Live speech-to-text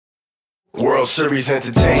World Series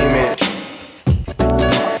Entertainment,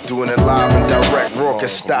 doing it live and direct,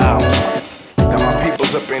 raucous style. Got my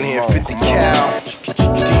peoples up in here, 50 Cal,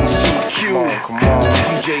 DCQ, come on,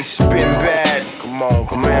 DJ Spin Bad, come on,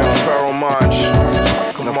 Pharoahe Monch,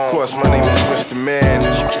 and of course my name is Mr. Man.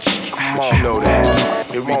 Come on, you know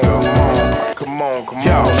that. Here we go. Come on.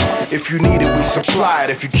 Yo, if you need it, we supply it.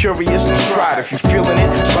 If you're curious, then try it. If you're feeling it,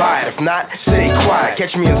 buy it. If not, stay quiet.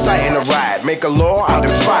 Catch me inciting a riot. Make a law, I'll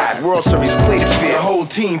defy it. World Series, play the field. The whole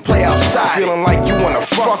team play outside. Feeling like you wanna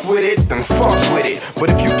fuck with it, then fuck with it. But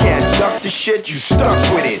if you can't duck the shit, you stuck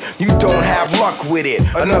with it. You don't have luck with it.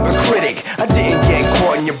 Another critic. I didn't get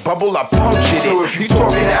caught in your bubble, I punctured it. So if you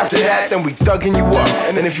talking after that, then we thugging you up.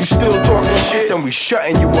 And then if you still talking shit, then we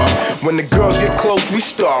shutting you up. When the girls get close, we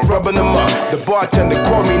start rubbing them up. The bartender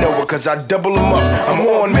call me Noah, cause I double them up. I'm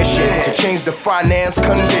on mission to change the finance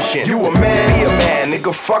condition. You a man, be a man,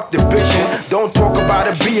 nigga, fuck the bitchin'. Don't talk about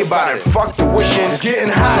it, be about it, fuck the wishing. It's getting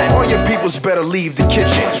hot, so all your peoples better leave the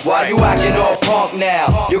kitchen. Why you acting all punk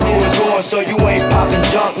now? Your crew is going so you ain't popping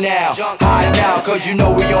junk now. Hide now, cause you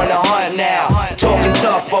know we on the hunt now. Talking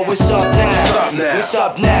tough, but what's up now? What's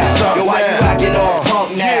up now? Yo, why you acting all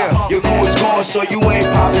punk now? Your crew is going so you ain't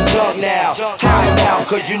popping junk now. Hide now,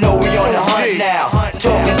 cause you know we on the hunt now.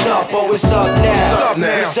 Talking tough, but what's up now?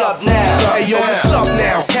 What's up now? Hey yo, what's up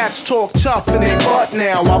now? Cats talk tough and they butt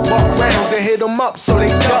now. I buck rounds and hit them up so they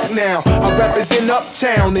duck now. I represent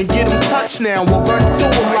uptown and get them touched now. We'll run through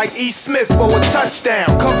them like E. Smith for a touchdown.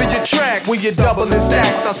 Cover your tracks when you're doubling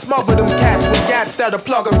stacks. I smother them cats with gats that'll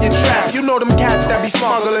plug up your trap. You know them cats that be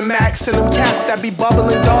smuggling max and them cats that be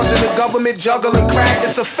bubbling, dodging the government, juggling cracks.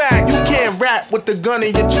 It's a fact, you can't rap with the gun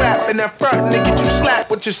in your trap and that frontin' to get you slapped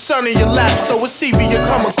with your son in your lap. So it's either you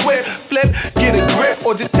come equipped, flip, get a grip,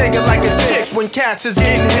 or just take it like a chick when cats is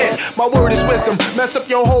getting hit. My word is wisdom, mess up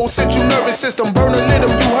your whole central nervous system. Burn a lit 'em,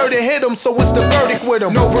 you heard it hit 'em, so what's the verdict with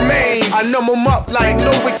 'em? No remains, I numb 'em up like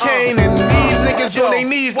Novocaine and leave niggas on their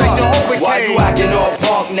knees like Jehovah Cain. Why you acting all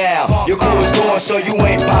punk now? Your crew is going so you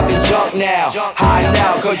ain't popping junk now. Hide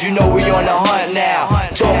now, cause you know we on the hunt now.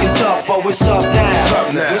 Talking tough, but what's up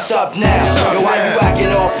now? What's up now? Yo, why you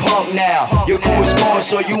acting all punk now? Your crew is going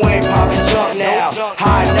so you ain't popping junk now.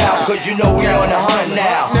 Hide now, cause you know we on the hunt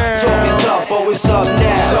now. Talking tough, but what's up now?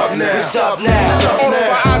 What's up now?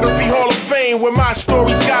 Autobiography Hall of Fame, where my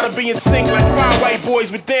stories gotta be in sync like 5 white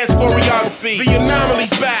boys with dance choreography. The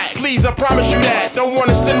anomaly's back, please, I promise you that. Don't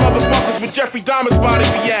wanna send motherfuckers with Jeffrey Dahmer's body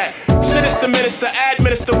be at. Sinister minister,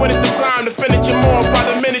 administer when it's the time to finish your more by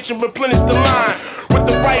the minute and replenish the line. With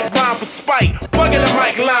the right rhyme for spite, plugging the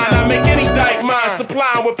mic line, I make any dyke mine,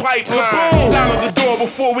 supplying with pipeline. Sound of the door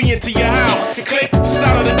before we enter your house. Click,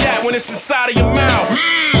 sound of the gap when it's inside of your mouth.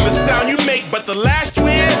 The sound you make, but the last you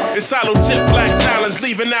hear is hollow tip black talons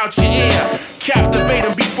leaving out your ear. Captivate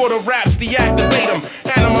them before the raps deactivate them.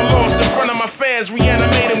 Animal lost in front of my fans,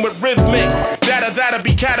 reanimate them with rhythmic. That'll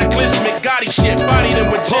be cataclysmic. Gotti shit, body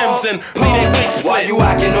them with gems and lead they wake split. Why you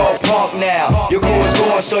acting all punk now? Your crew is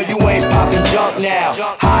going so you ain't popping junk now.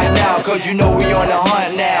 Hide now, cause you know we on the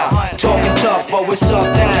hunt now. Talking tough, but what's up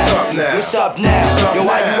now? What's up now? Yo,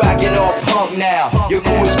 why you acting all punk now? Your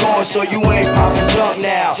crew is going so you ain't popping junk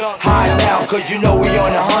now. Hide now, cause you know we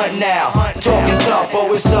on the hunt now. Talking tough, but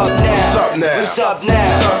what's up now? What's up now?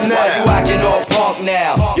 Why you acting all punk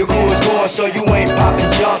now? Your crew is going so you ain't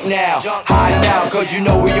popping junk now. Hide now, cause you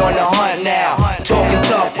know we on the hunt now. Talking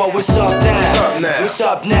tough, but what's up now? What's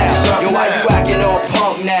up now? Yo, why you acting all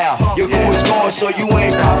punk now? Your crew is going so you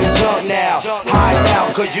ain't popping junk now. Hide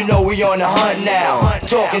now, cause you know we on the hunt now.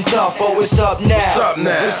 Talking tough, but what's up now?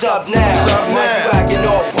 What's up now? Why you acting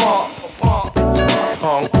all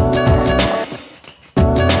punk?